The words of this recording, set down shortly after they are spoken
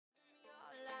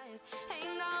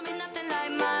Ain't gonna be nothing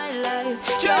like my life.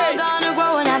 You're gonna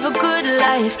grow and have a good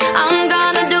life. I'm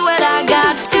gonna do what I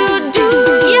got to do.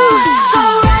 Yeah. So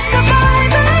rock-a-bye,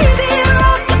 baby,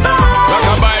 rock-a-bye.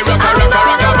 Rock-a-bye,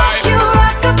 rock-a-rock-a-rock-a-bye. You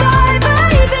rock-a-bye,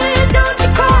 baby, don't you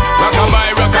cry.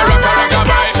 Rock-a-bye,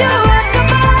 rock-a-rock-a-rock-a-bye. You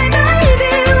rock-a-bye,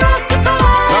 baby, rock-a-bye.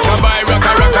 Rock-a-bye,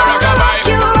 rock-a-rock-a-rock-a-bye.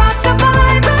 You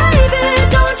rock-a-bye, baby,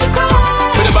 don't you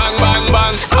cry. With a bang, bang,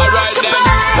 bang. Alright then.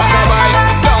 Rock-a-bye,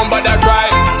 don't bother cry.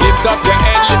 Lift up your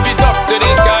head, lift it up to the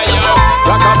sky, yo.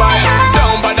 Rock-a-bye,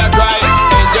 don't bother cry.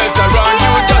 Angels around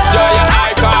you, just joy your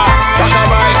eye car.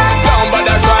 Rock-a-bye, don't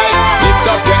bother cry. Lift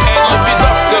up your head, lift it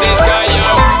up to the sky,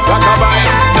 yo. Rock-a-bye,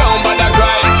 don't bother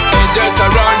cry. Angels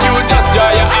around you, just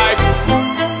joy your eye.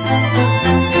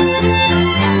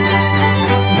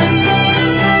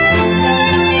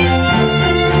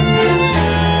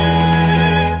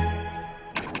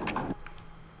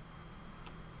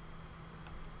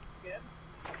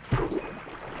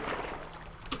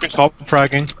 Stop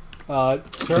fragging.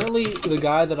 Currently, the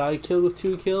guy that I killed with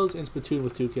 2 kills, and Splatoon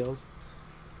with 2 kills.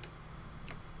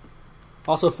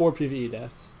 Also 4 PvE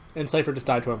deaths. And Cypher just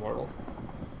died to Immortal.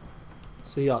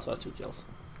 So he also has 2 kills.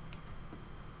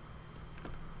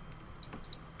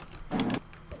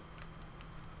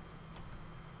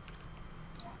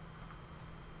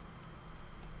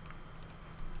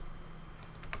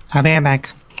 I'll be right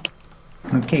back.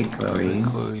 Okay, Chloe. Hi, I'm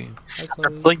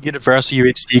Chloe. playing University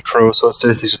UHD Crow, so it's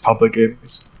just public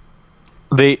games.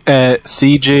 They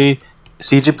CJ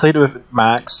played it with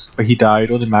Max, but he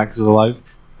died. Only Max is alive,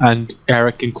 and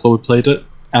Eric and Chloe played it,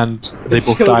 and they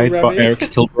both killed died. But Remy. Eric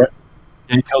killed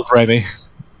he killed Remy.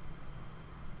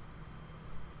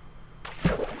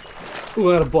 Ooh,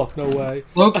 I got a book, no way.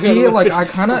 Low I key, got a like, book. I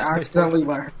kind of accidentally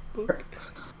let her.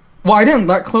 Well, I didn't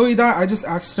let Chloe die. I just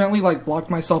accidentally, like, blocked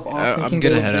myself off, I'm thinking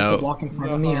gonna they head would out. the block in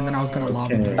front of me, and then I was gonna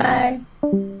lob it. Okay.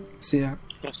 So yeah.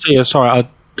 So yeah, sorry, I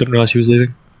didn't realize he was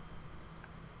leaving.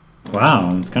 Wow,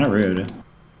 it's kind of rude.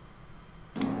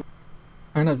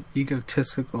 Kind of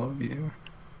egotistical of you.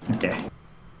 Okay.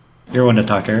 You're one to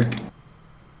talk, Eric.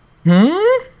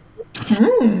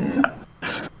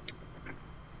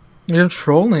 You're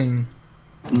trolling.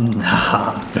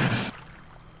 Nah.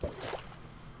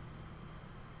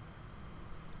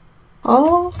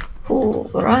 Oh, cool.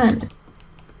 Run.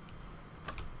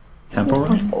 Temple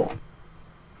run?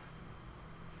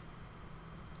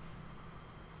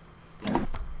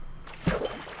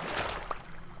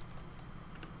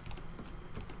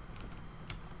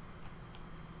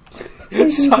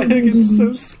 Saya gets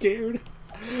so scared.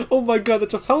 Oh my god,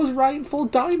 that's how is Ryan full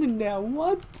diamond now?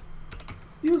 What?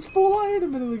 He was full iron a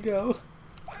minute ago.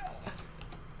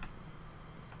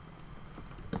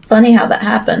 Funny how that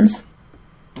happens.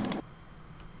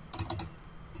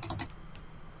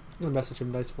 I'm gonna message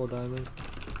him, nice full diamond.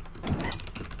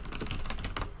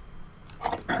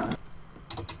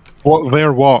 What?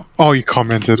 There? What? Oh, you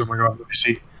commented. Oh my god, let me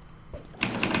see.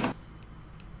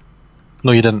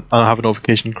 No, you didn't. I don't have a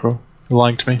notification, Crow. You're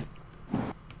lying to me.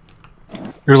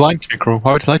 You're lying to me, Crow.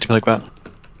 Why would you lie to me like that?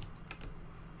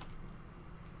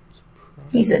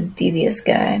 He's a devious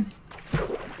guy.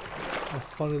 A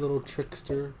funny little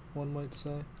trickster, one might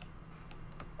say.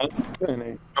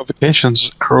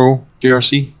 Notifications, Crow,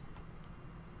 GRC.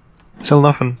 Still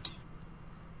nothing.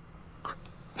 I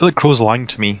feel like Crow's lying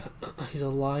to me. He's a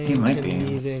lying, He might be.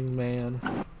 conniving man.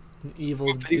 An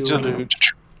evil To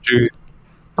doer.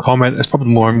 comment, it's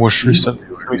probably most recent.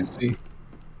 Let me see.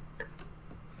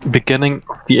 Beginning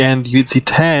of the end, you'd see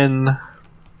 10.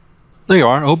 There you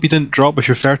are. I hope you didn't drop with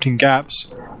your 13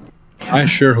 gaps. I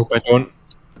sure hope I don't.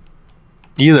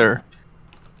 Either.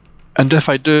 And if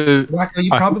I do, Wacko, you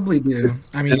I probably do.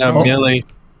 I mean, in a melee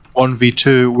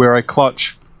 1v2 where I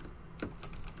clutch.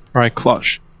 Where I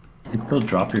clutch. You still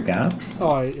drop your gaps?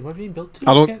 Oh, am I being built too?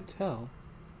 I I don't- can't tell.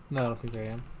 No, I don't think I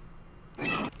am.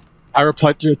 I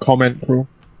replied to your comment, Crow.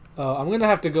 I'm gonna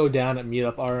have to go down at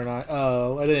meetup R&I.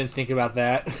 Oh, I didn't think about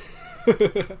that.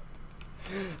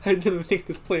 I didn't think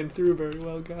this planned through very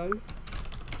well, guys.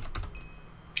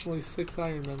 Only 6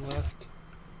 Ironmen left.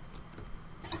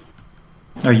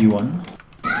 Are you one?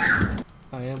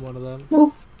 I am one of them.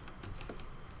 Ooh.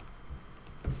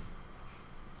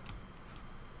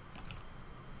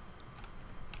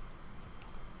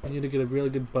 I need to get a really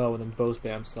good bow and then bow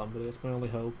spam somebody. That's my only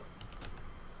hope.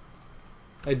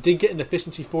 I did get an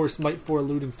efficiency 4, smite 4,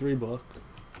 looting 3 book.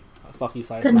 Fuck you,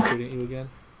 Cypher. I'm shooting at you again.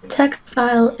 Tech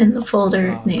file in the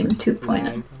folder named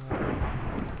 2.0.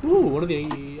 Ooh, one of the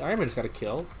Ironman just got a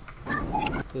kill.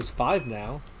 There's 5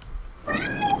 now. Who's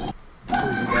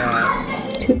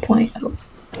that? 2.0.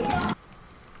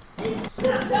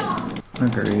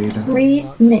 Agreed.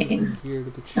 Rename. Gear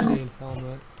to the chain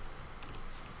helmet.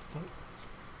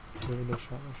 No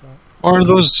shot. Or are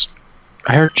those?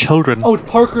 I heard children. Oh, it's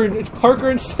Parker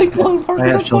and Cyclone. I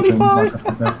Parker's have at children.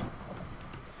 25.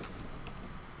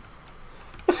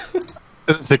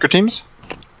 Is it secret teams?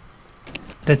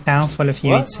 The downfall of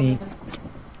What? UHC.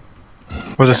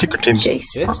 Or the secret teams? Jace.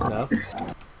 Yes, no.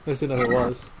 I didn't know who it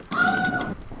was.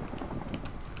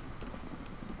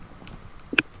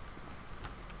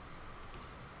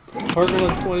 Parker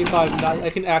on 25. I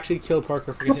can actually kill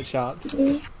Parker for getting hit shots.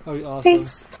 That'd be awesome.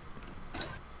 Paste.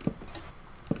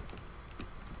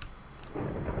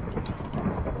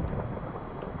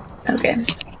 Okay.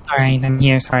 Alright, I'm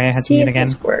here. Sorry, I had to See mute if again.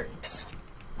 this works.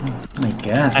 I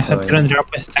guess. I hope you don't drop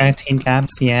with 13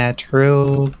 caps. Yeah,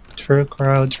 true. True,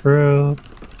 Crow, true.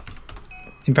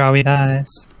 He probably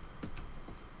does.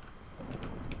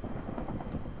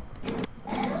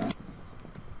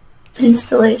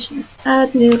 Installation.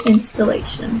 Add new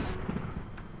installation.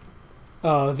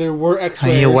 There were Are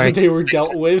X-rays you and awake? they were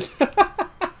dealt with.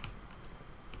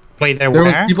 Wait, there There were?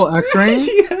 was people X-raying.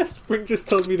 Yes, Spring just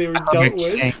told me they were dealt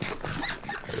Okay.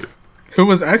 with. Who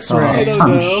was I X-raying? don't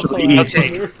I'm know. sure-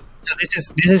 Okay. So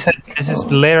this is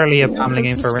literally a public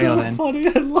game for real so then. funny.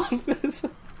 I love this.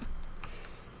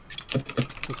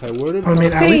 Okay, where did I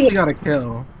mean, at least Hey. we got a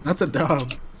kill. That's a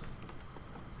dub.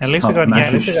 At least we Oh, got Mac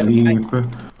at least we got sleep.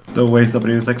 The way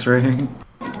somebody was X-raying.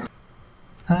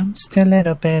 I'm still a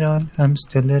little bit on. I'm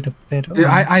still a little bit on. Dude,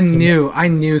 I still-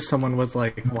 knew someone was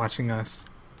like watching us.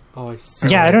 Oh, I see.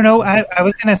 Yeah, I don't know. I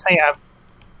was gonna say,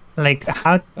 like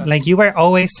how, like you were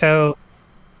always so,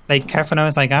 like careful. And I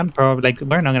was like, I'm probably like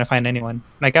we're not gonna find anyone.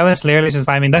 Like I was literally just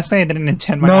vibing. That's why I didn't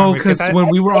intend my No, armor, because I- when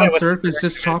we were I on was- surface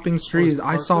just chopping trees,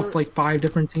 I saw Parker? like 5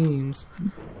 different teams.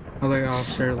 I was like, oh,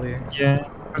 surely. Yeah,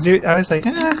 'cause I was like,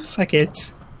 fuck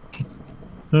it.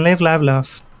 Live, love,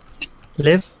 love.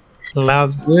 Live,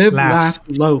 love, Live, laugh. laugh,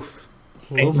 loaf.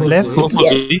 Live,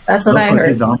 Yes, that's what I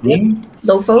heard. Zombie?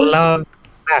 Lofos? love,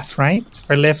 laugh, right?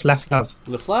 Or live, laugh, love.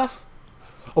 Lift laugh?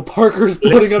 Oh, Parker's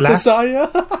putting up to laugh. Saya.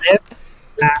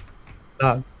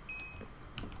 Love.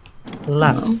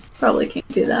 Love. No, probably can't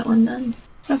do that one then.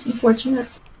 That's unfortunate.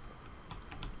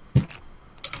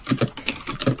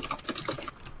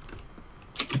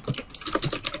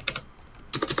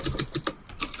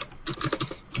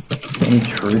 Any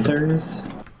truthers?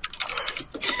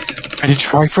 Any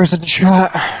trifers in the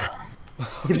chat?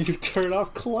 How do you turn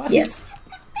off class? Yes.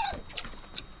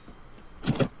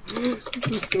 This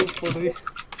is so funny.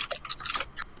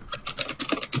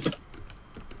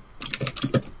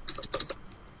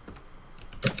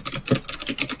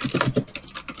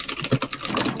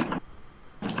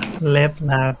 Live,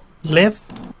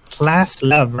 laugh,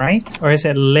 love, right? Or is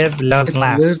it live, love, It's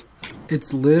laugh? live,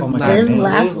 it's live, Oh my laugh, Live, God.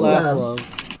 laugh, Live, laugh, love.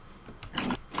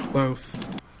 love. loaf.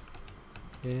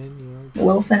 In your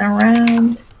Loafing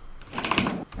around.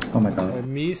 Oh my god.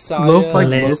 me, Saya, Loaf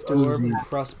like Storm, Loaf Uzi.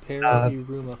 Prospero,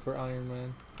 Iruma for Iron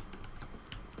Man.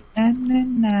 Na, na,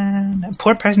 na, na.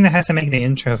 Poor person that has to make the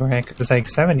intro for it, 'cause it's like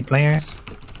 70 players.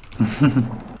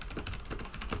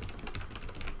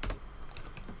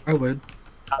 I would.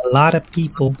 A lot of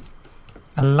people.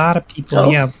 A lot of people. So?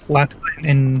 Yeah, Waka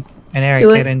and Eric Do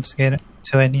it. didn't get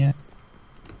to it yet.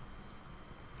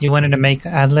 You wanted to make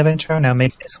ad-lib intro? Now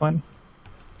make this one.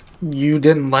 You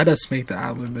didn't let us make the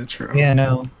ad-lib intro. Yeah,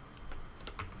 no.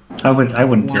 I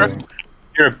wouldn't do it.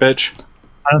 You're a bitch.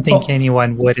 I don't think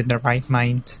anyone would in their right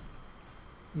mind.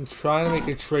 I'm trying to make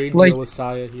a trade Like- deal with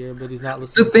Saya here, but he's not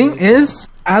listening. The thing to me. is,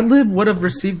 Adlib would have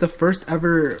received the first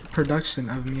ever production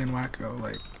of me and Wacko.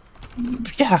 Like,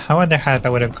 Yeah, I wonder how that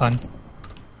would have gone.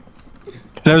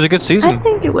 That was a good I season.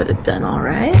 think it would have done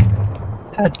alright.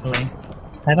 Totally.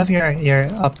 I love your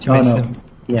optimism.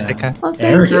 Yeah. Shika. Oh, thank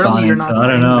Eric's you. on surely it, you're so not. I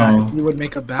don't the main know. guy. You would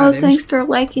make a bad Oh, intro. thanks for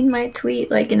liking my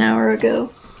tweet like an hour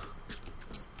ago.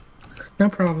 No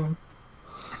problem.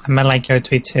 I'm gonna like your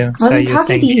tweet too. I So wasn't you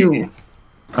talking think to you.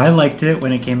 I liked it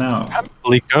when it came out.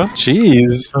 Lika?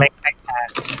 Jeez. like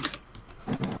that?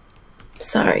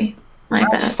 Sorry. My I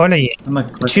don't bad. follow you. I'm a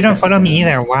But you don't follow me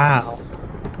either. Wow.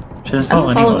 She doesn't I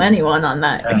don't follow anyone. anyone on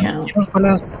that account. You don't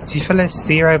follow. You follow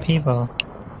 0 people.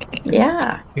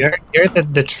 Yeah. You're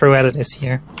the true elitist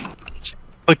here.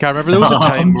 Like I remember there was a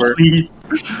time where Please.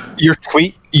 your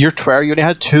Twitter, you only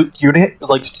had two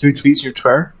tweets in your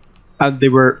Twitter, and they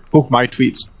were both my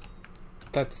tweets.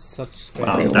 That's such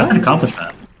Wow, Wait, that's an what?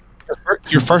 accomplishment.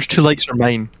 Your first 2 likes are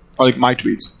mine, or like my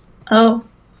tweets. Oh.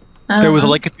 There was a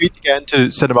like a tweet again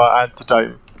to cinema and to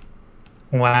time.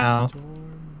 Wow.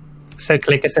 So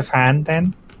Click is a fan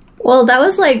then? Well, that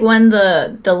was like when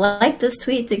the like this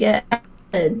tweet to get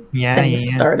added Yeah, thing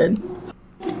yeah. started.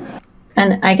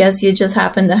 And I guess you just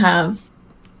happen to have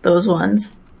those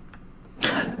ones.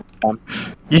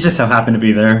 You just so happen to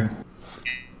be there.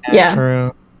 Yeah.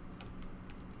 True.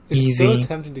 It's so Easy.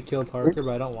 tempting to kill Parker,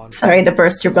 but I don't want to. Sorry to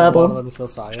burst your I don't want to bubble. let me kill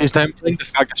Saya. She's downplaying the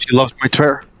fact that she loves my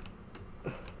Twitter.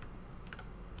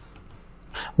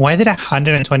 Why did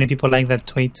 120 people like that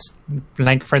tweet?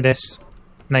 Like for this,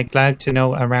 like glad to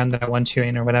know a round that I want you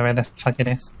in or whatever the fuck it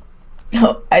is.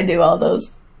 Oh, I do all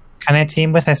those. Can I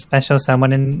team with a special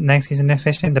someone in next season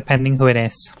efficient, depending who it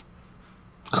is?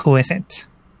 Who is it?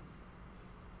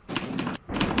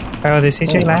 Oh, the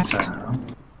CJ left.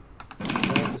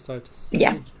 I just like to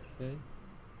Yeah. siege, okay?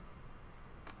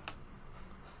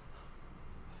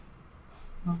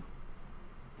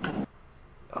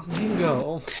 Oh,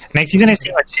 Mingo. Next season is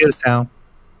team with two, so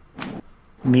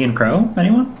Me and Crow?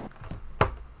 Anyone?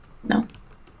 No.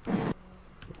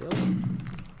 Really?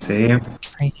 See? all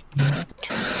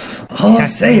All I'm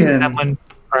yes, saying. someone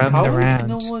from How the is round.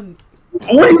 no one?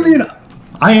 What do you mean?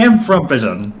 I am from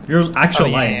Vision. You're Oh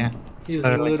actually yeah, lying. yeah. He is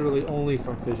Totally. literally only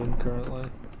from Fission currently.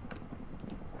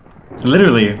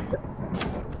 Literally.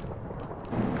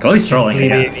 Chloe's trolling,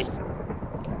 Simply I baby. guess.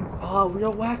 Oh,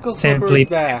 real wacko Simply is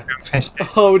back. Professional.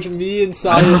 Oh, it's me and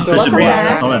Saya Vision Stone. Welcome won, back.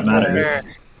 that's all that matters.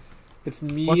 It's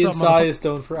me What's and up, Saya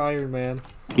Stone for Iron Man.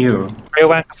 You. Real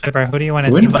Whack Flipper, who do you want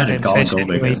to Who team with invited in Gall Fish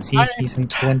Golding? UAC season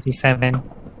 27?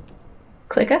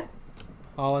 Clicker?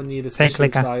 All I need is Say to shoot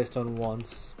clicker. Saya Stone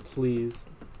once, please.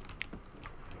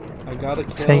 I gotta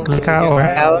kill. Say I'm clicker gonna get or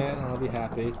Iron else. Man, and I'll be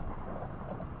happy.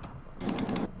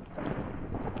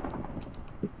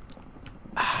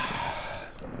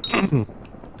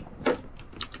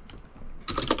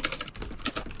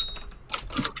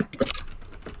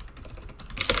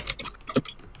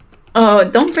 Oh,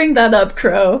 don't bring that up,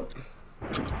 Crow.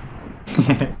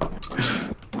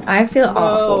 I feel Oh,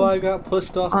 awful I got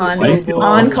pushed off the on table.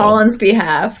 on Colin's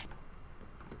behalf.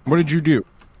 What did you do?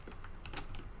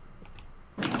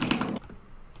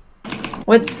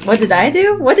 What did I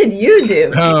do? What did you do?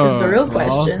 Is the real well,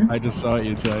 question. I just saw it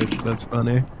you type. That's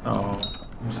funny. Oh.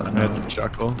 So I had to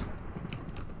chuckle.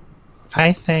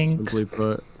 I think Simply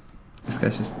put. This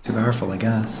guy's just too powerful, I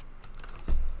guess.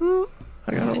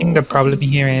 I think the problem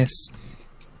here is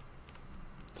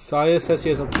Saya says he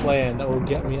has a plan that will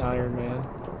get me Iron Man.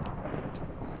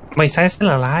 wait, Si's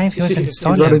still alive? He was in He's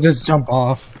about to stolen. just jump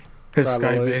off his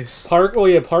sky Probably. base. Oh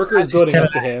yeah, Parker is How's he building still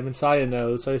up to him, and Saya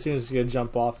knows. So as soon as he's gonna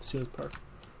jump off, as soon as Parker.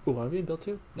 Ooh, am I being built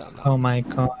too? No, I'm not. Oh my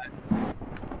god.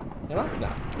 Am I? No.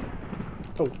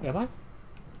 Oh, am I?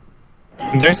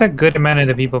 There's a good amount of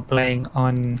the people playing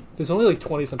on. There's only like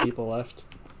 20 some people left.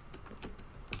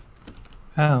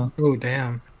 Oh, Oh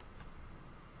damn!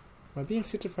 Am I being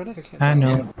schizophrenic? I can't. I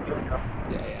tell. know.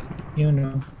 Yeah, I am. You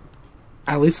know.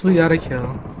 At least we got a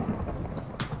kill.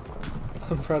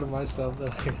 I'm proud of myself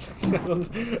that I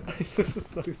this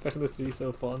is not expecting this to be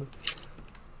so fun.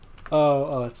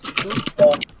 Oh, it's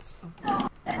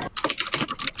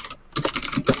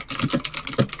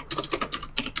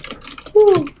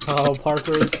oh,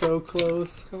 Parker is so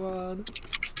close. Come on.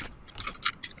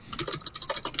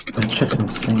 That shit's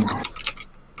insane.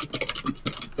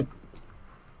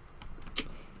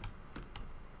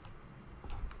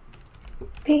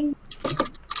 Ping.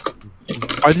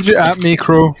 Why did you at me,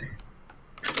 Crow?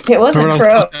 It wasn't Remember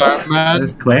Crow. I was mad?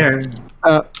 There's Claire.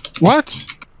 What?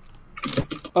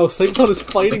 Oh, Cyclone is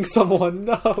fighting someone.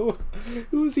 No,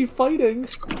 who is he fighting?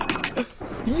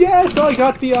 Yes, I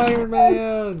got the Iron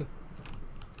Man.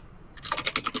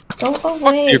 Go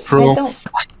away. you, Crow. I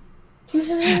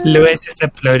don't. Lewis is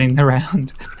uploading the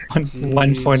round on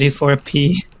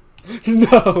 144p.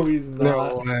 No, he's not.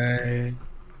 No way.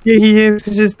 Yeah, he is.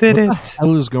 He just did What it. the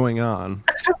hell is going on?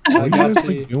 I What got are you guys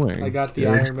the, doing? I got the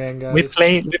dude? Iron Man, guys. We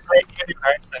played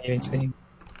Universe on UHC.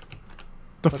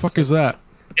 The fuck is that?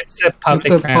 It's a public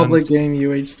It's a round. public game,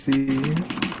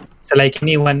 UHC. So like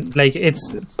anyone, like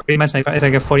it's pretty much like it's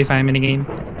like a 45-minute game,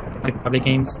 like public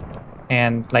games,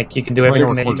 and like you can do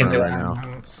everything that you can do. Right now.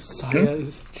 Saya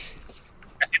is...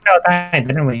 I think we all died,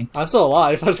 didn't we? I'm still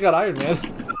alive. I just got Iron Man.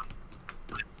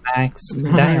 Max,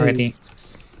 you died already.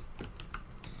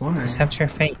 Why? Accept your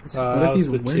fate. What if That was he's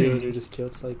the two, winning? and you just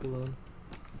killed Cyclone.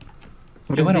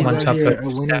 What You if would have he's won out top here for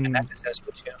 7 episodes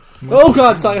with you. Oh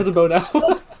god, Saya has a bow now.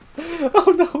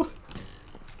 Oh no.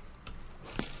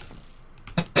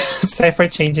 Cypher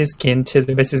changes skin to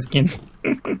Lewis's skin.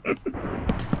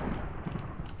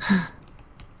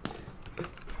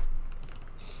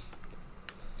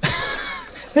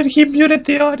 And he muted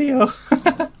the audio.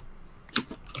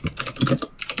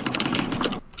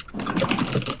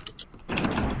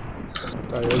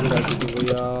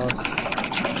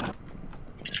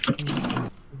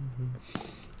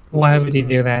 Why would he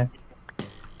do that?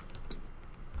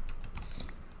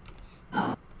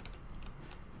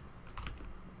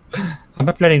 I'm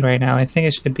uploading right now. I think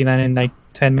it should be done in like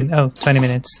 20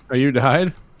 minutes. Oh, you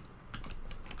died?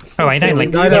 Oh, I died we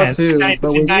like died out too, I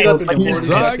but we died died up like in You 40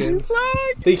 suck. seconds. You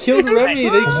suck. They killed Remy.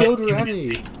 They suck. killed 20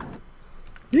 Remy.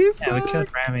 You Yeah, we suck. killed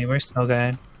Rami. We're so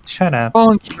good. Shut up.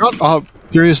 Oh, shut up.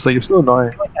 Seriously, you're so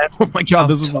annoying. Oh my god,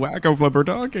 this is Wacko Flipper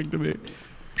talking to me.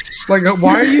 Like,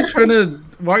 why are you trying to?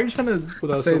 Why are you trying to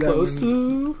Without say so that? close When,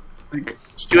 to. like,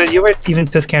 You were even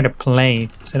too scared to play,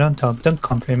 so don't talk. Don't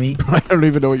come for me. I don't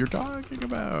even know what you're talking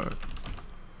about.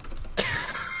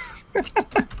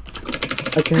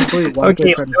 I can't believe Wacko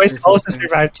Okay, tried to Lewis say also something.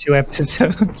 survived 2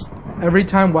 episodes. Every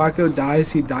time Wacko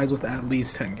dies, he dies with at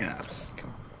least 10 caps.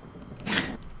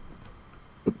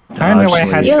 I don't know why I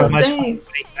had Yo, so much fun same.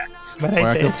 playing that, but I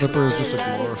Wacko did. Flipper is just a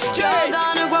glorified. I'm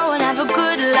gonna grow and have a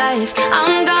good life.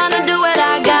 I'm gonna do what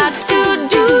I got to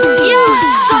do. Yeah.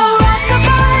 So